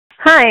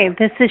Hi,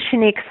 this is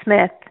Shinique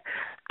Smith.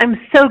 I'm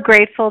so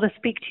grateful to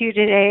speak to you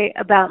today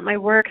about my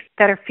works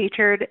that are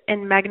featured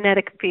in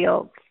Magnetic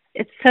Fields.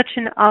 It's such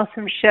an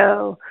awesome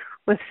show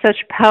with such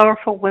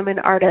powerful women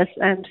artists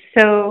I'm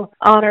so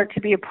honored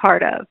to be a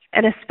part of.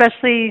 And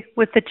especially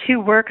with the two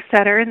works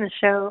that are in the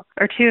show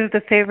are two of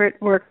the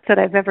favorite works that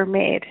I've ever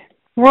made.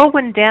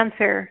 Whirlwind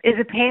Dancer is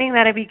a painting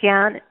that I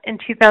began in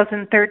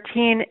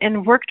 2013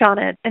 and worked on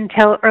it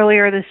until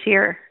earlier this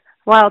year.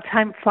 Wow,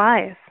 time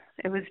flies.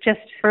 It was just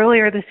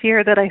earlier this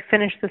year that I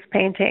finished this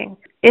painting.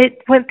 It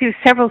went through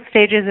several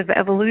stages of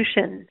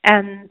evolution,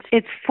 and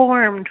it's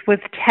formed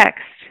with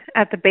text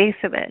at the base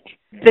of it.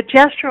 The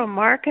gestural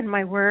mark in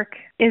my work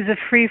is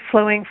a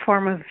free-flowing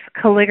form of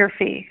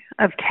calligraphy,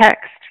 of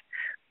text,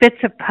 bits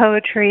of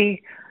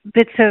poetry,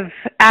 bits of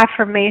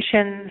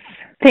affirmations,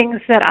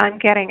 things that I'm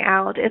getting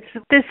out. It's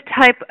this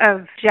type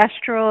of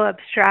gestural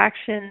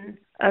abstraction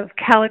of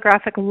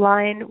calligraphic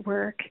line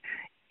work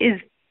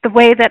is the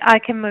way that I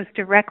can most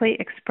directly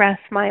express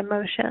my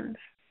emotions.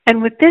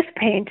 And with this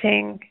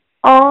painting,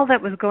 all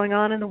that was going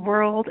on in the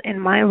world, in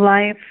my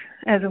life,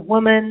 as a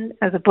woman,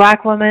 as a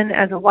black woman,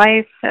 as a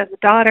wife, as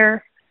a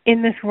daughter,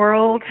 in this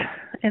world,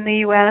 in the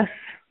U.S.,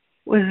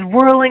 was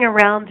whirling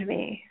around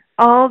me.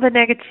 All the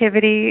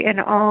negativity and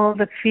all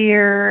the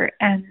fear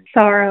and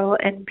sorrow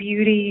and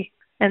beauty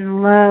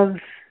and love,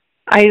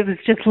 I was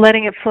just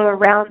letting it flow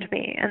around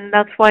me. And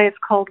that's why it's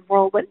called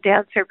Whirlwind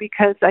Dancer,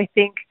 because I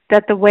think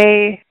that the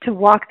way to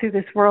walk through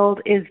this world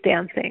is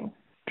dancing.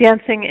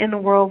 Dancing in the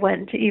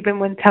whirlwind, even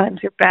when times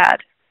are bad.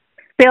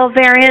 Bale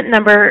variant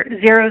number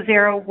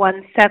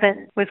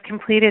 0017 was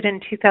completed in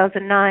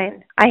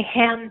 2009. I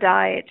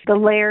hand-dyed the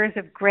layers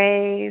of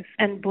grays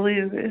and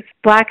blues.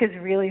 Black is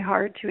really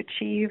hard to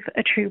achieve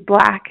a true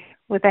black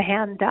with a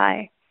hand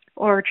dye,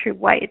 or a true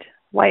white.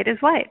 White is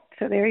white,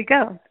 so there you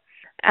go.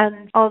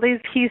 And all these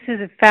pieces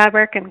of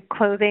fabric and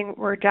clothing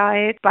were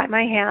dyed by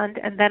my hand,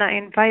 and then I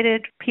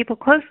invited people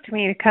close to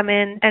me to come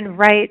in and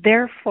write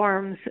their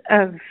forms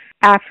of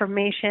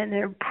affirmation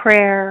or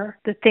prayer,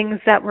 the things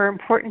that were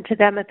important to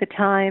them at the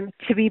time,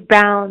 to be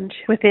bound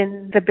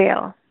within the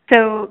bale.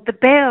 So the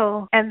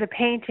bale and the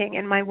painting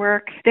in my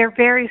work, they're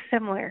very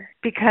similar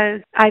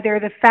because either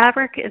the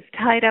fabric is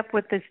tied up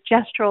with this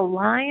gestural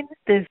line,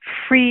 this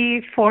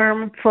free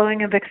form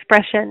flowing of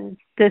expression,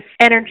 this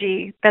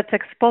energy that's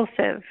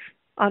expulsive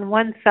on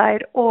one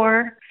side,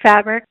 or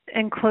fabric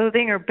and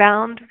clothing are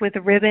bound with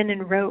a ribbon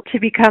and rope to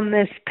become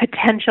this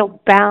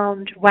potential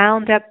bound,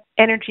 wound up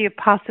energy of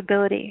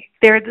possibility.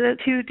 They're the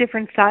two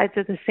different sides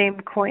of the same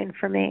coin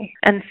for me.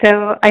 And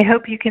so I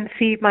hope you can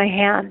see my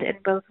hand in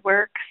both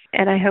works,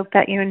 and I hope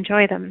that you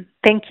enjoy them.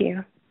 Thank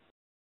you.